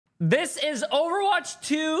This is Overwatch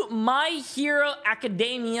 2 My Hero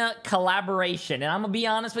Academia collaboration. And I'm gonna be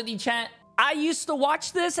honest with you, chat. I used to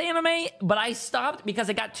watch this anime, but I stopped because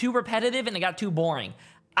it got too repetitive and it got too boring.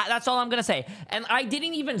 That's all I'm gonna say. And I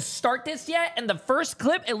didn't even start this yet. And the first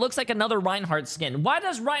clip, it looks like another Reinhardt skin. Why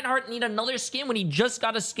does Reinhardt need another skin when he just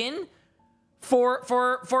got a skin for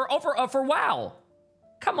WoW?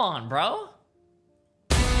 Come on, bro.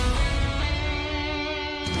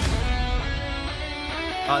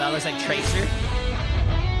 Oh, that looks like Tracer.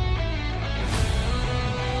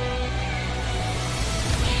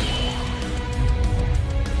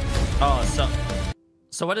 Oh,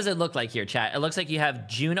 so what does it look like here, chat? It looks like you have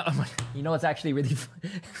Juno. You know what's actually really fun?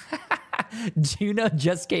 Juno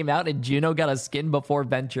just came out and Juno got a skin before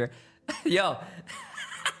Venture. Yo.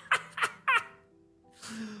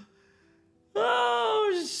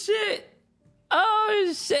 Oh, shit.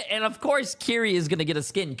 Oh, shit. And of course, Kiri is going to get a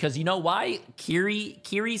skin because you know why?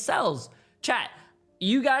 Kiri sells. Chat,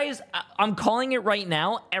 you guys, I'm calling it right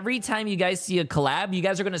now. Every time you guys see a collab, you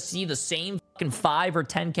guys are going to see the same fucking 5 or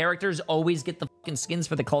 10 characters always get the fucking skins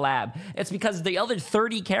for the collab. It's because the other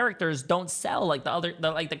 30 characters don't sell like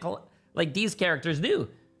like these characters do.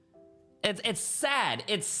 It's sad.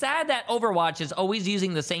 It's sad that Overwatch is always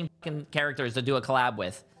using the same fucking characters to do a collab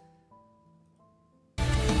with.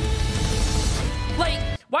 Like,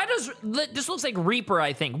 why does this looks like Reaper?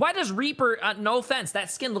 I think. Why does Reaper? No offense,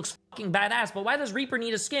 that skin looks fucking badass, but why does Reaper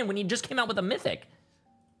need a skin when he just came out with a mythic?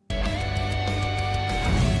 It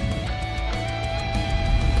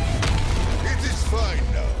is fine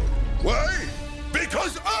now. Why?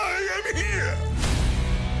 Because I am here.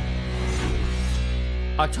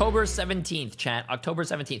 October 17th, chat. October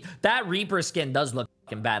 17th. That Reaper skin does look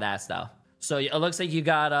fucking badass though. So it looks like you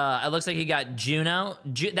got Juno.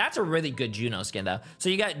 That's a really good Juno skin though. So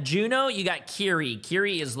you got Juno, you got Kiri.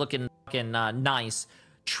 Kiri is looking fucking nice.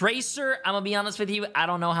 Tracer, I'm gonna be honest with you, I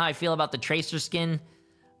don't know how I feel about the Tracer skin.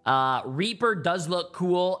 Reaper does look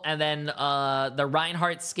cool, and then the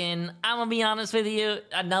Reinhardt skin, I'm gonna be honest with you,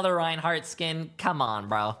 another Reinhardt skin. Come on,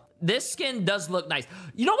 bro. This skin does look nice.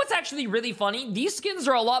 You know what's actually really funny? These skins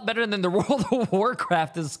are a lot better than the World of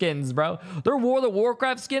Warcraft skins, bro. Their World of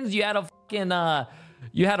Warcraft skins, you had a fucking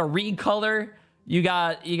you had a recolor. You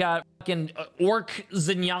got fucking Orc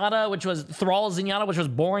Zenyatta, which was Thrall Zenyatta, which was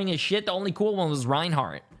boring as shit. The only cool one was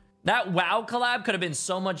Reinhardt. That WoW collab could have been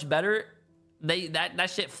so much better.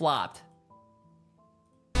 That shit flopped.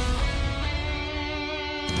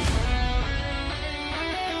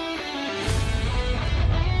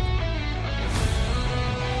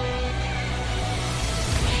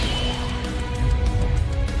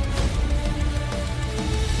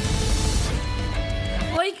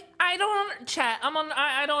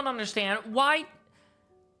 I don't understand why.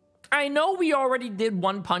 I know we already did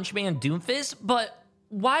One Punch Man Doomfist, but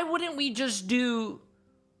why wouldn't we just do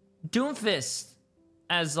Doomfist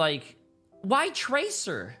as like, why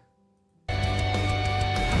Tracer?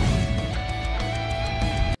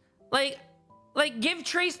 Like give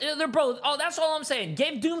Tracer, they're both. Oh, that's all I'm saying.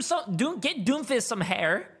 Give get Doomfist some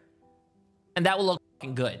hair, and that will look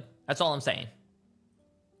fucking good. That's all I'm saying.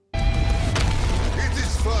 It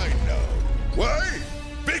is fine now. Why?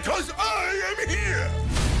 Because I am here!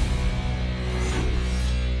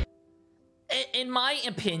 In my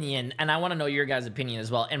opinion, and I want to know your guys' opinion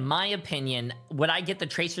as well. In my opinion, would I get the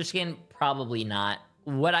Tracer skin? Probably not.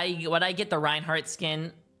 Would I get the Reinhardt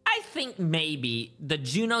skin? I think maybe. The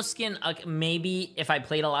Juno skin, maybe if I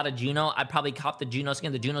played a lot of Juno, I'd probably cop the Juno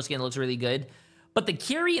skin. The Juno skin looks really good. But the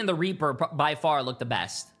Kiri and the Reaper by far look the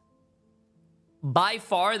best. By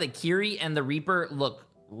far, the Kiri and the Reaper look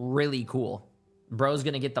really cool. Bro's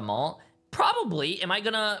gonna get them all. Probably. Am I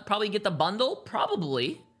gonna probably get the bundle?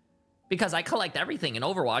 Probably. Because I collect everything in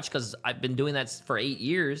Overwatch because I've been doing that for 8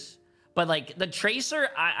 years. But like the Tracer,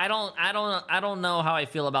 I don't know how I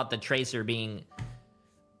feel about the Tracer being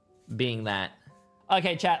that.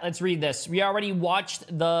 Okay, chat, let's read this. We already watched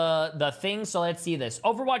the thing, so let's see this.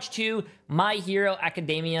 Overwatch 2 My Hero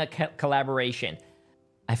Academia collaboration.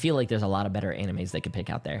 I feel like there's a lot of better animes they could pick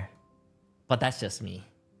out there. But that's just me.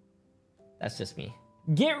 That's just me.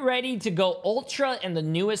 Get ready to go ultra in the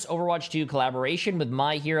newest Overwatch 2 collaboration with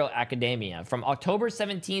My Hero Academia. From October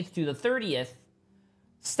 17th to the 30th,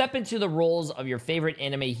 step into the roles of your favorite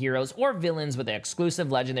anime heroes or villains with the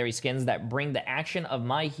exclusive legendary skins that bring the action of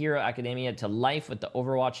My Hero Academia to life with the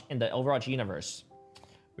Overwatch universe.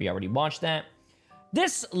 We already watched that.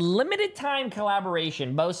 This limited time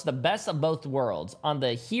collaboration boasts the best of both worlds. On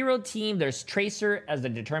the hero team, there's Tracer as the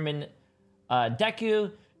determined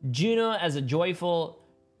Deku, Juno as a joyful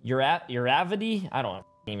Uravity. I don't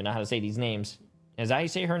even know how to say these names. Is that how you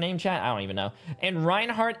say her name, chat? I don't even know. And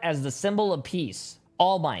Reinhardt as the symbol of peace.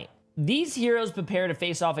 All Might. These heroes prepare to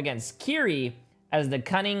face off against Kiri as the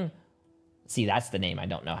cunning... See, that's the name I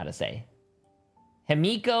don't know how to say.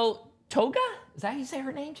 Himiko Toga? Is that how you say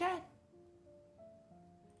her name, chat?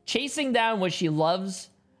 Chasing down what she loves,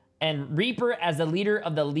 and Reaper as the leader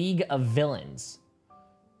of the League of Villains.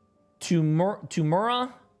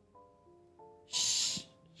 Tumura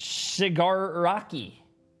Shigaraki.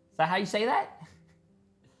 Is that how you say that?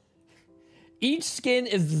 Each skin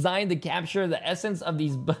is designed to capture the essence of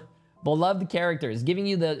these beloved characters, giving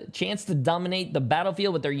you the chance to dominate the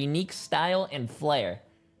battlefield with their unique style and flair.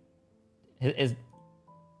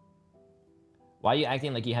 Why are you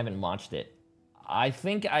acting like you haven't watched it? I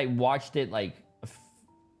think I watched it like...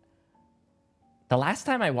 The last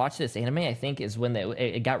time I watched this anime, I think, is when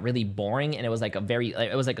it got really boring, and it was like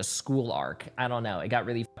it was like a school arc. I don't know. It got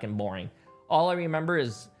really fucking boring. All I remember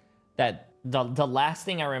is that the last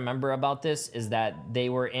thing I remember about this is that they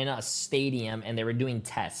were in a stadium and they were doing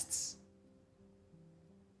tests.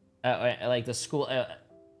 Like the school...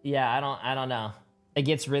 yeah, I don't know. It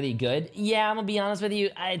gets really good. Yeah, I'm gonna be honest with you.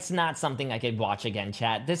 It's not something I could watch again,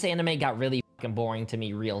 chat. This anime got really fucking boring to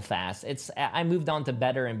me real fast. I moved on to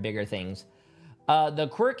better and bigger things. The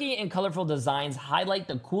quirky and colorful designs highlight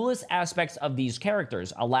the coolest aspects of these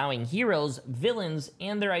characters, allowing heroes, villains,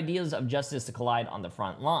 and their ideas of justice to collide on the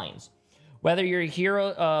front lines. Whether you're a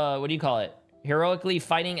hero, what do you call it? Heroically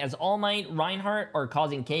fighting as All Might, Reinhardt, or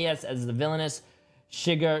causing chaos as the villainous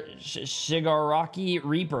Shigaraki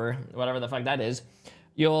Reaper, whatever the fuck that is,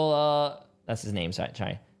 you'll, that's his name,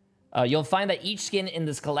 sorry. You'll find that each skin in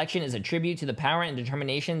this collection is a tribute to the power and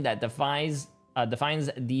determination that defines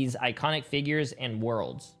these iconic figures and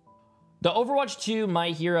worlds. The Overwatch 2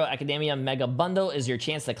 My Hero Academia Mega Bundle is your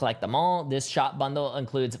chance to collect them all. This shop bundle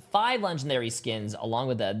includes 5 legendary skins along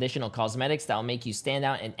with the additional cosmetics that will make you stand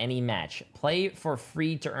out in any match. Play for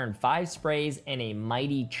free to earn 5 sprays and a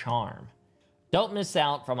mighty charm. Don't miss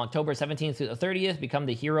out. From October 17th to the 30th, become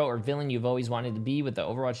the hero or villain you've always wanted to be with the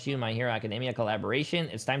Overwatch 2 My Hero Academia collaboration.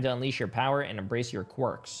 It's time to unleash your power and embrace your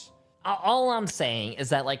quirks. All I'm saying is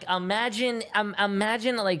that, like, imagine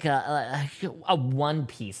like a One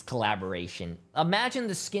Piece collaboration. Imagine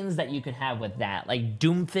the skins that you could have with that, like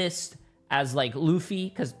Doomfist as like Luffy,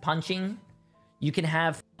 cause punching. You can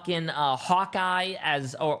have fucking Hawkeye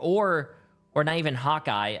as, or not even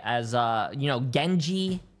Hawkeye as you know,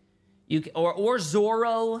 Genji. Or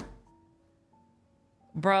Zoro,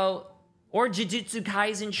 bro, or Jujutsu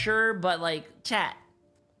Kaisen, sure, but like, chat,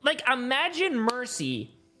 like, imagine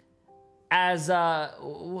Mercy as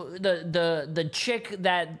the chick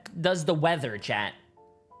that does the weather, chat.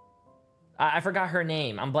 I forgot her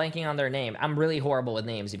name. I'm blanking on their name. I'm really horrible with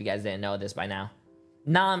names. If you guys didn't know this by now,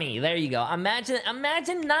 Nami. There you go.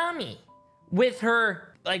 Imagine Nami with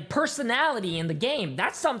her like personality in the game.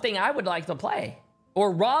 That's something I would like to play.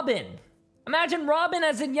 Or Robin. Imagine Robin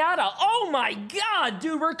as Zenyatta. Oh my god,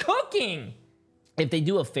 dude, we're cooking. If they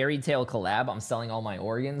do a fairy tale collab, I'm selling all my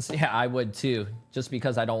organs. Yeah, I would too. Just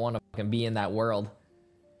because I don't want to fucking be in that world.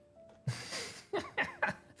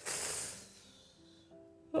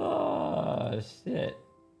 Oh, shit.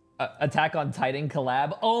 Attack on Titan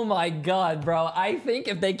collab. Oh my god, bro. I think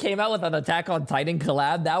if they came out with an Attack on Titan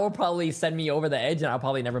collab, that would probably send me over the edge and I'll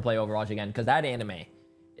probably never play Overwatch again because that anime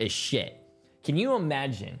is shit. Can you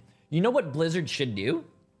imagine? You know what Blizzard should do?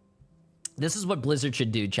 This is what Blizzard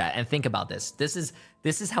should do, chat. And think about this. This is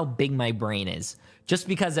how big my brain is. Just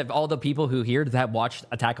because of all the people who here that watched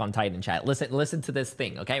Attack on Titan, chat. Listen to this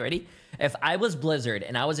thing, okay? Ready? If I was Blizzard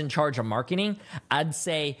and I was in charge of marketing, I'd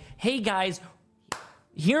say, hey guys,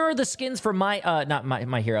 here are the skins for my, not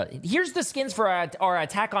my hero. Here's the skins for our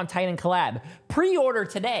Attack on Titan collab. Pre-order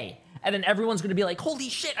today. And then everyone's gonna be like, holy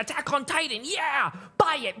shit, Attack on Titan, yeah,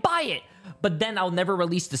 buy it. But then I'll never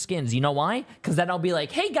release the skins. You know why? Because then I'll be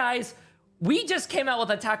like, hey guys, we just came out with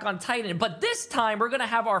Attack on Titan, but this time we're gonna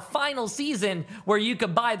have our final season where you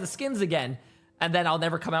could buy the skins again. And then I'll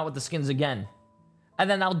never come out with the skins again. And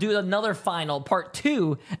then I'll do another final part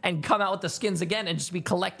 2 and come out with the skins again and just be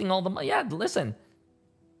collecting all the money. Yeah, listen.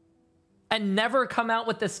 And never come out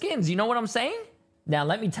with the skins. You know what I'm saying? Now,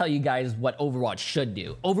 let me tell you guys what Overwatch should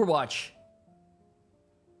do. Overwatch.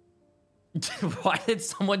 Why did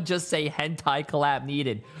someone just say hentai collab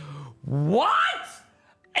needed? What?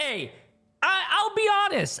 Hey, I'll be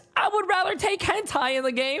honest. I would rather take hentai in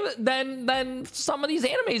the game than some of these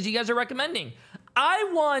animes you guys are recommending. I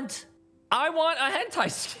want a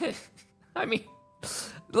hentai skin. I mean,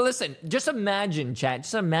 listen, just imagine, chat.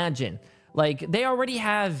 Just imagine. Like, they already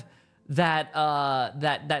have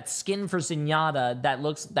that skin for Zenyatta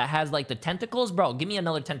that has like the tentacles. Bro, give me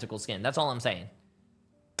another tentacle skin. That's all I'm saying.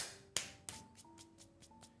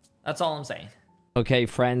 That's all I'm saying. Okay,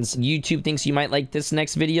 friends, YouTube thinks you might like this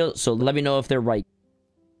next video, so let me know if they're right.